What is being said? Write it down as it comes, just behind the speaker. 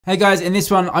Hey guys, in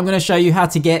this one, I'm going to show you how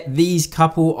to get these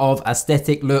couple of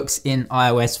aesthetic looks in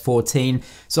iOS 14.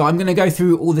 So I'm going to go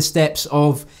through all the steps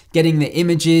of getting the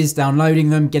images, downloading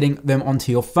them, getting them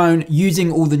onto your phone,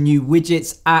 using all the new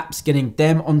widgets, apps, getting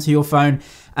them onto your phone,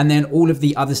 and then all of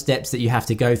the other steps that you have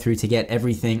to go through to get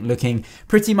everything looking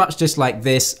pretty much just like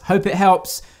this. Hope it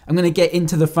helps. I'm going to get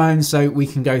into the phone so we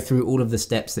can go through all of the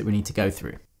steps that we need to go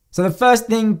through. So the first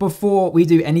thing before we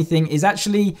do anything is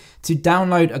actually to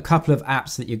download a couple of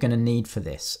apps that you're going to need for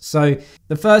this. So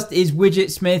the first is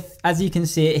Widgetsmith. As you can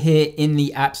see it here in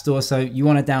the App Store. So you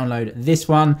want to download this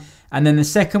one. And then the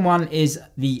second one is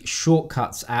the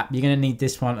Shortcuts app. You're going to need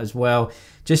this one as well,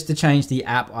 just to change the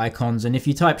app icons. And if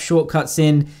you type Shortcuts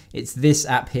in, it's this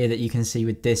app here that you can see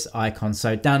with this icon.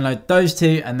 So download those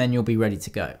two and then you'll be ready to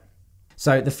go.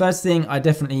 So the first thing I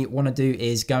definitely want to do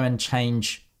is go and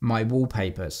change my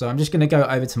wallpaper. So I'm just going to go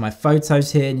over to my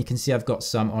photos here and you can see I've got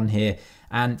some on here,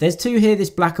 and there's two here. This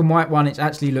black and white one, it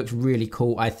actually looks really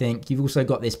cool. I think you've also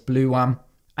got this blue one.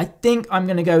 I think I'm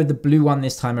going to go with the blue one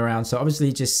this time around. So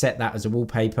obviously just set that as a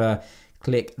wallpaper,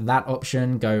 click that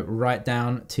option, go right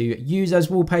down to use as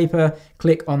wallpaper,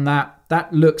 click on that.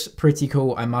 That looks pretty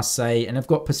cool, I must say. And I've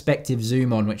got perspective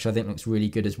zoom on, which I think looks really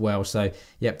good as well. So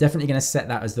yeah, definitely going to set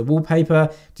that as the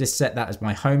wallpaper. Just set that as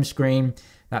my home screen.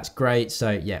 That's great.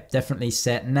 So yeah, definitely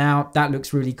set now. That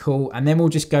looks really cool. And then we'll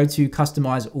just go to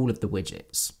customize all of the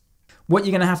widgets. What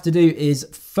you're going to have to do is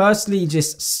firstly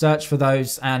just search for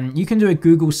those, and you can do a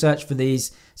Google search for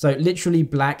these. So literally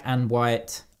black and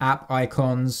white app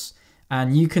icons,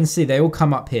 and you can see they all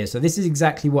come up here. So this is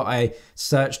exactly what I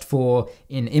searched for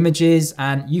in images,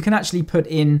 and you can actually put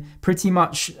in pretty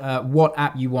much what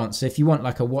app you want. So if you want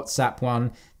like a WhatsApp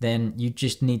one, then you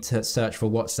just need to search for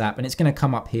WhatsApp and it's going to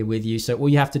come up here with you. So all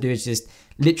you have to do is just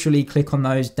literally click on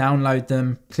those, download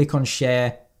them, click on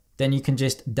share. Then you can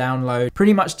just download,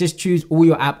 pretty much just choose all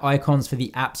your app icons for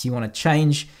the apps you want to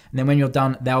change. And then when you're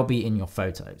done, they'll be in your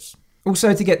photos.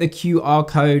 Also, to get the QR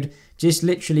code, just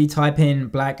literally type in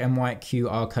black and white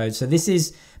QR code. So this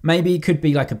is maybe could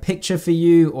be like a picture for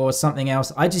you or something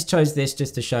else. I just chose this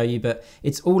just to show you, but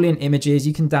it's all in images.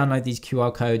 You can download these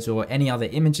QR codes or any other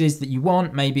images that you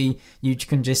want. Maybe you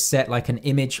can just set like an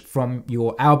image from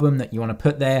your album that you want to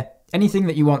put there. Anything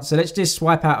that you want. So let's just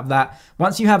swipe out of that.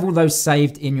 Once you have all those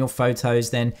saved in your photos,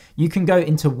 then you can go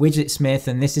into Widgetsmith,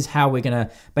 and this is how we're going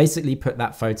to basically put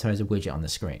that photo as a widget on the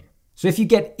screen. So if you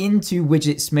get into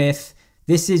Widgetsmith,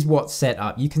 this is what's set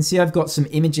up. You can see I've got some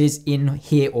images in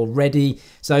here already.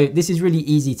 So this is really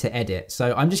easy to edit.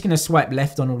 So I'm just going to swipe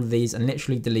left on all of these and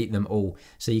literally delete them all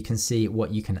so you can see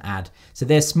what you can add. So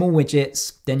there's small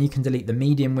widgets, then you can delete the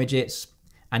medium widgets,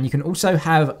 and you can also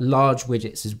have large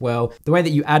widgets as well. The way that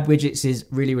you add widgets is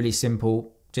really, really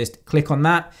simple. Just click on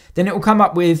that. Then it will come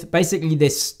up with basically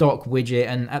this stock widget.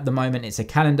 And at the moment it's a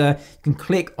calendar. You can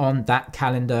click on that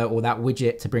calendar or that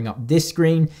widget to bring up this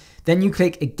screen. Then you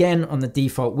click again on the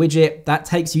default widget. That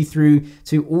takes you through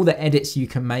to all the edits you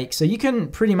can make. So you can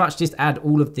pretty much just add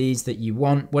all of these that you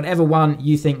want. Whatever one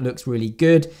you think looks really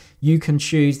good, you can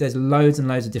choose. There's loads and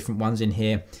loads of different ones in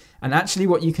here. And actually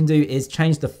what you can do is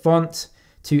change the font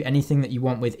to anything that you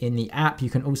want within the app. You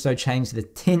can also change the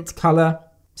tint color.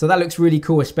 So that looks really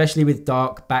cool, especially with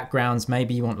dark backgrounds.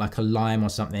 Maybe you want like a lime or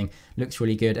something, looks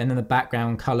really good. And then the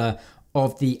background color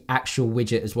of the actual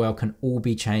widget as well can all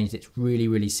be changed. It's really,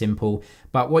 really simple.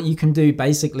 But what you can do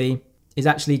basically is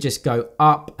actually just go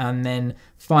up and then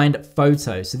find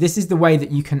photos. So this is the way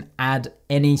that you can add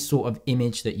any sort of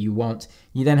image that you want.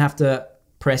 You then have to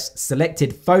press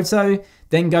selected photo,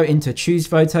 then go into choose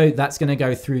photo. That's going to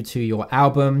go through to your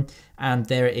album, and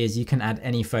there it is. You can add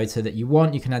any photo that you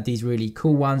want. You can add these really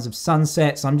cool ones of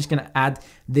sunsets. I'm just going to add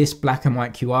this black and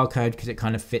white QR code because it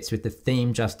kind of fits with the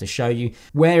theme, just to show you.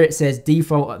 Where it says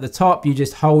default at the top, you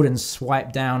just hold and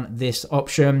swipe down this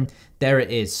option. There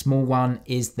it is, small one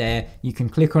is there. You can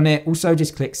click on it. Also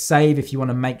just click save if you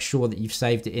want to make sure that you've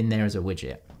saved it in there as a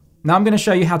widget. Now I'm going to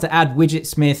show you how to add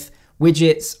Widgetsmith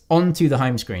widgets onto the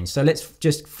home screen. So let's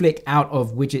just flick out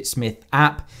of Widgetsmith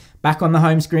app, back on the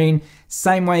home screen.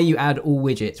 Same way you add all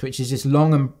widgets, which is just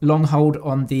long hold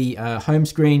on the home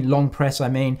screen, long press I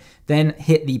mean, then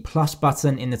hit the plus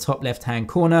button in the top left hand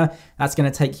corner. That's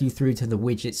going to take you through to the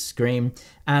widgets screen.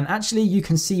 And actually you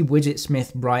can see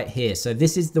Widgetsmith right here. So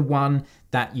this is the one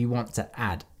that you want to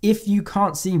add. If you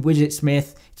can't see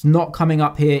Widgetsmith, it's not coming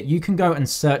up here, you can go and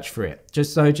search for it.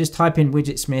 Just type in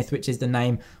Widgetsmith, which is the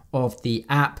name of the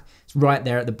app. It's right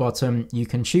there at the bottom. You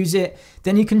can choose it.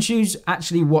 Then you can choose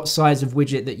actually what size of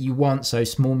widget that you want, so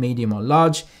small, medium, or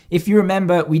large. If you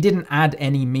remember, we didn't add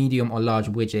any medium or large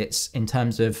widgets in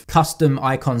terms of custom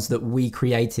icons that we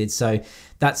created, so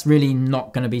that's really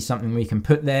not going to be something we can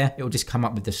put there. It will just come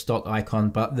up with the stock icon,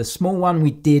 but the small one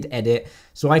we did edit,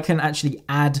 so I can actually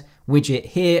add widget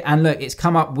here, and look, it's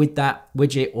come up with that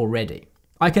widget already.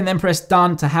 I can then press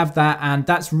done to have that, and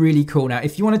that's really cool. Now,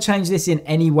 if you want to change this in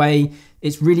any way,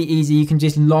 it's really easy. You can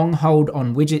just long hold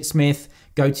on Widgetsmith,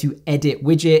 go to edit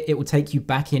widget. It will take you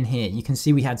back in here. You can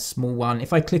see we had small one.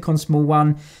 If I click on small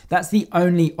one, that's the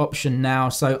only option now.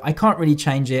 So I can't really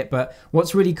change it, but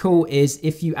what's really cool is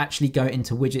if you actually go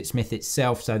into Widgetsmith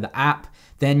itself, so the app,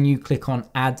 then you click on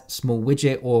add small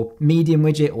widget or medium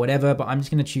widget or whatever, but I'm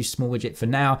just gonna choose small widget for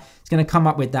now. It's gonna come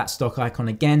up with that stock icon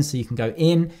again, so you can go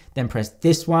in, then press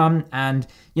this one. And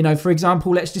you know, for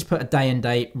example, let's just put a day and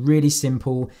date, really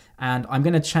simple. And I'm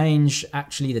gonna change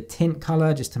actually the tint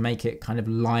color just to make it kind of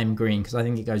lime green, because I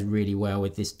think it goes really well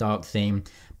with this dark theme.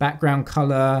 Background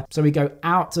color, so we go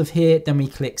out of here, then we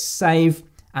click save.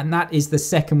 And that is the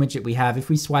second widget we have. If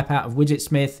we swipe out of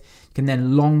Widgetsmith, you can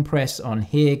then long press on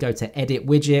here, go to edit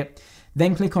widget,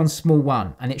 then click on small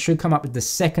one, and it should come up with the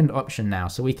second option now.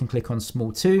 So we can click on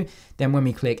small two, then when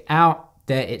we click out,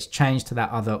 there it's changed to that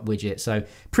other widget. So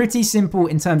pretty simple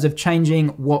in terms of changing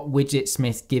what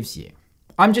Widgetsmith gives you.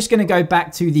 I'm just gonna go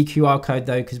back to the QR code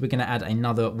though, because we're gonna add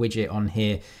another widget on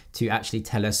here to actually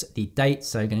tell us the date.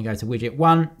 So gonna go to widget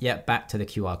one, back to the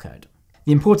QR code.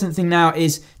 The important thing now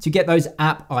is to get those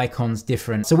app icons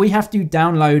different. So we have to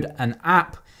download an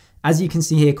app, as you can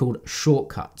see here, called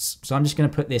Shortcuts. So I'm just gonna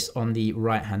put this on the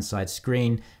right-hand side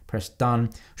screen, press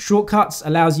done. Shortcuts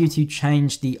allows you to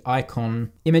change the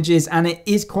icon images, and it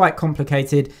is quite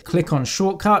complicated. Click on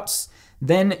Shortcuts,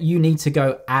 then you need to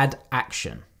go add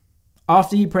action.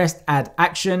 After you press add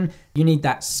action, you need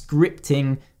that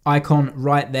scripting icon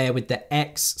right there with the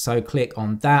X, so click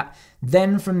on that.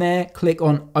 Then from there, click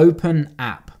on open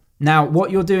app. Now,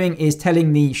 what you're doing is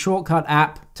telling the shortcut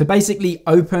app to basically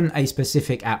open a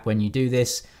specific app when you do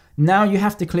this. Now you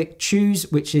have to click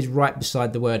choose, which is right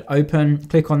beside the word open.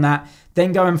 Click on that,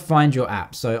 then go and find your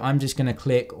app. So I'm just gonna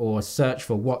click or search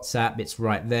for WhatsApp, it's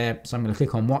right there. So I'm gonna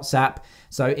click on WhatsApp.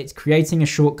 So it's creating a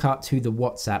shortcut to the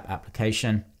WhatsApp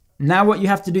application. Now what you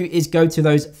have to do is go to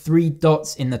those three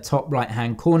dots in the top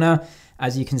right-hand corner,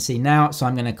 as you can see now. So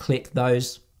I'm gonna click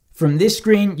those. From this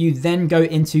screen, you then go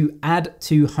into add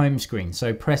to home screen.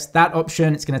 So press that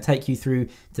option, it's gonna take you through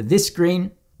to this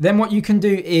screen. Then what you can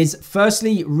do is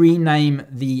firstly rename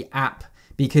the app,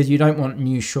 because you don't want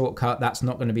new shortcut, that's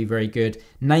not gonna be very good.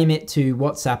 Name it to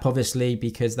WhatsApp, obviously,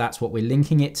 because that's what we're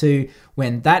linking it to.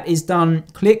 When that is done,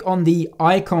 click on the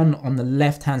icon on the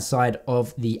left-hand side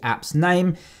of the app's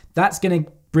name. That's gonna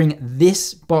bring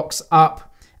this box up,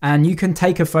 and you can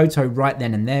take a photo right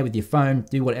then and there with your phone,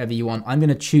 do whatever you want. I'm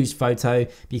gonna choose photo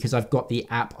because I've got the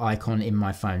app icon in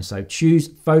my phone. So choose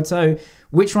photo.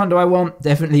 Which one do I want?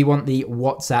 Definitely want the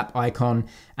WhatsApp icon.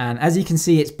 And as you can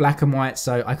see, it's black and white,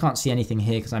 so I can't see anything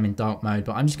here because I'm in dark mode,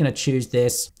 but I'm just gonna choose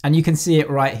this. And you can see it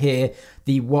right here.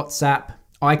 The WhatsApp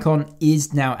icon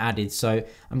is now added. So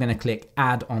I'm gonna click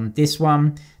add on this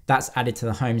one. That's added to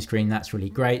the home screen, that's really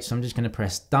great. So I'm just gonna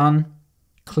press done.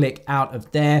 Click out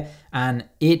of there, and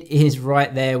it is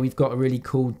right there. We've got a really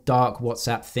cool dark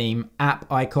WhatsApp theme app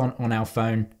icon on our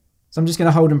phone. So I'm just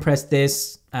gonna hold and press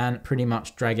this and pretty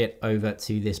much drag it over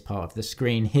to this part of the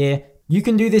screen here. You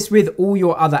can do this with all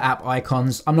your other app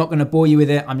icons. I'm not gonna bore you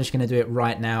with it. I'm just gonna do it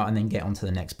right now and then get on to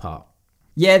the next part.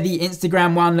 Yeah, the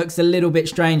Instagram one looks a little bit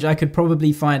strange. I could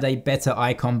probably find a better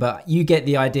icon, but you get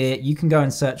the idea. You can go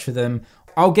and search for them.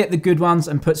 I'll get the good ones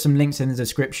and put some links in the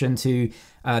description to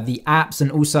the apps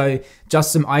and also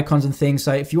just some icons and things.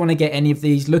 So if you want to get any of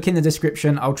these, look in the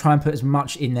description. I'll try and put as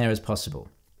much in there as possible.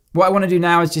 What I want to do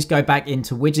now is just go back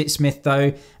into Widgetsmith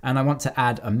though, and I want to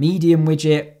add a medium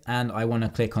widget, and I want to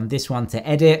click on this one to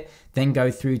edit, then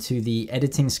go through to the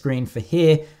editing screen for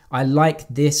here. I like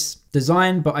this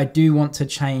design, but I do want to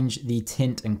change the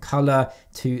tint and color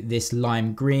to this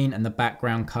lime green and the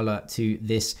background color to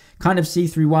this kind of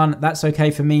see-through one. That's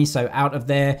okay for me. So out of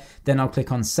there, then I'll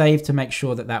click on save to make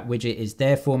sure that that widget is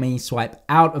there for me. Swipe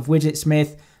out of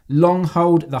Widgetsmith, long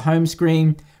hold the home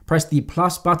screen, press the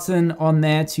plus button on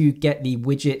there to get the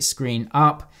widget screen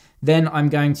up. Then I'm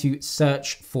going to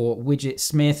search for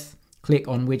Widgetsmith, click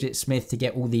on Widgetsmith to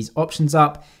get all these options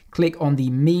up. Click on the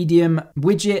medium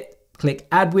widget, click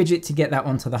add widget to get that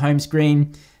onto the home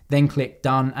screen, then click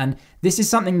done. And this is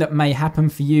something that may happen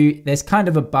for you. There's kind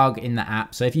of a bug in the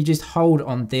app. So if you just hold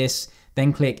on this,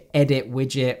 then click edit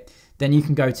widget, then you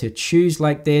can go to choose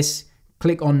like this,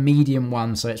 click on medium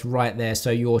one, so it's right there.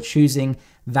 So you're choosing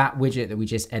that widget that we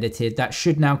just edited. That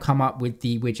should now come up with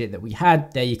the widget that we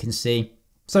had. There you can see.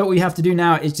 So what we have to do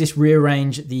now is just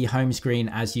rearrange the home screen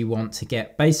as you want to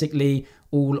get basically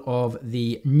all of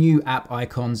the new app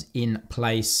icons in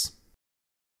place.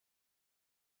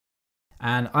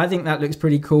 And I think that looks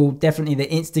pretty cool. Definitely the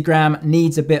Instagram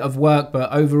needs a bit of work,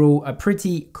 but overall a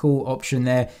pretty cool option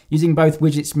there, using both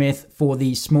Widgetsmith for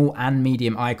the small and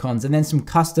medium icons, and then some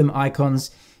custom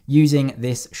icons using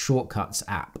this shortcuts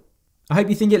app. I hope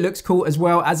you think it looks cool as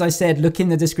well. As I said, look in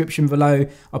the description below.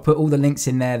 I'll put all the links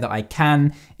in there that I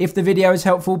can. If the video is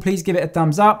helpful, please give it a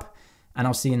thumbs up, and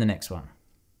I'll see you in the next one.